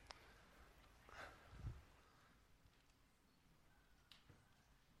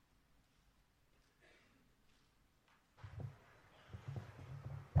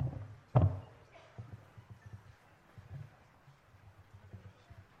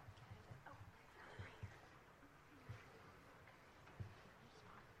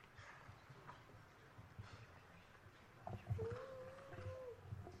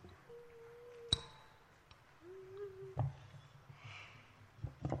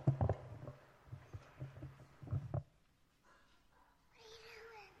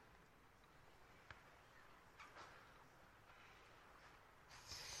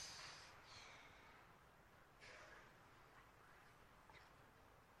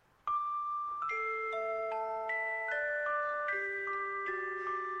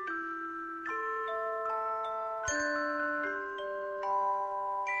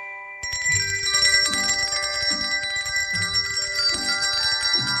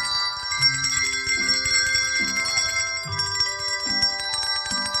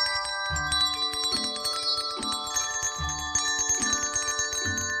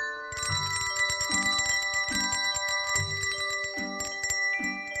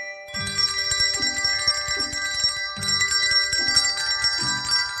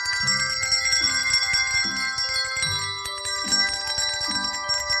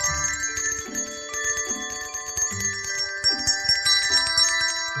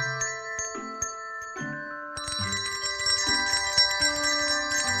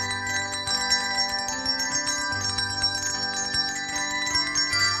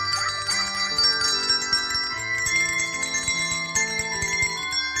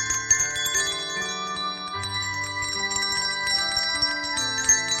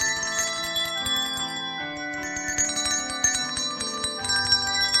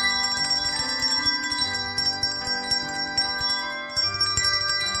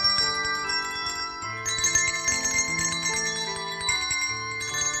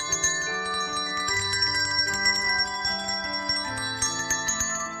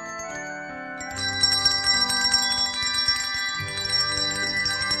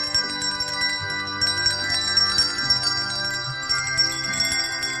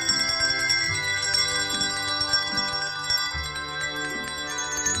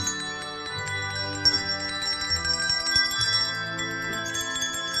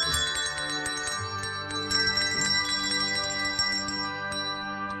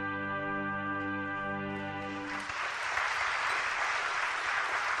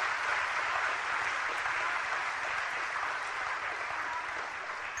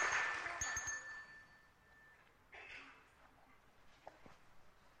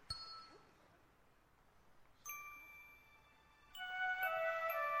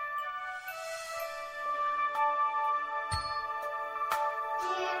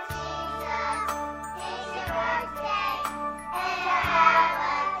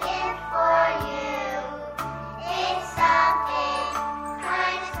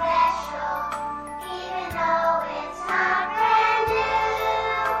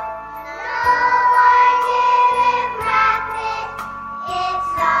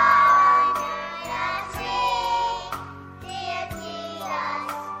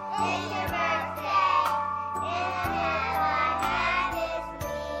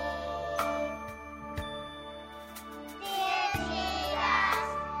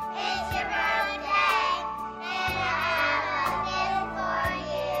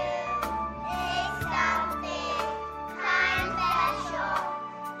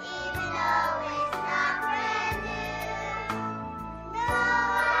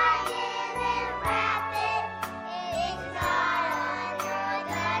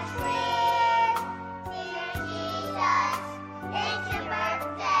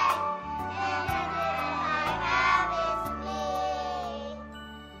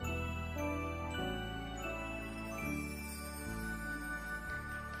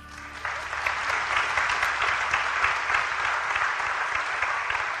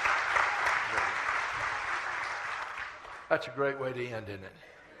 That's a great way to end, isn't it?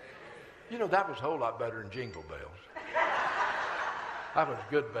 You know, that was a whole lot better than Jingle Bells. That was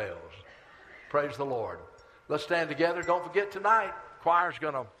good bells. Praise the Lord. Let's stand together. Don't forget tonight, choir's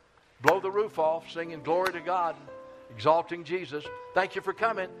going to blow the roof off, singing glory to God, exalting Jesus. Thank you for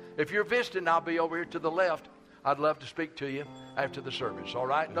coming. If you're visiting, I'll be over here to the left. I'd love to speak to you after the service. All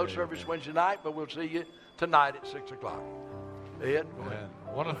right? No service Wednesday night, but we'll see you tonight at 6 o'clock. Ed, go ahead.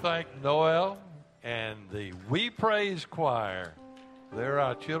 I want to thank Noel and the We Praise Choir. They're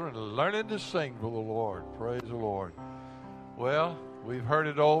our children learning to sing for the Lord. Praise the Lord. Well, we've heard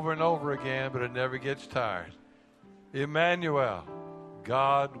it over and over again, but it never gets tired. Immanuel,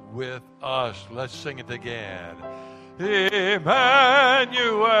 God with us. Let's sing it again. Immanuel,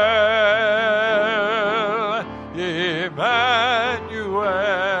 Immanuel,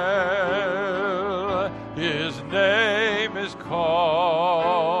 His name is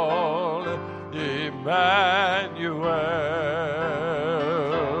called Immanuel,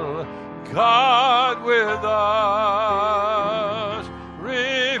 God with us,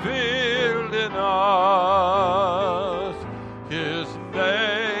 revealed in us, His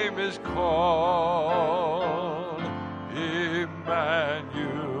name is called Immanuel.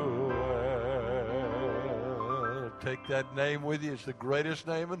 Take that name with you. It's the greatest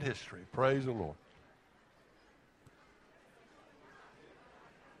name in history. Praise the Lord.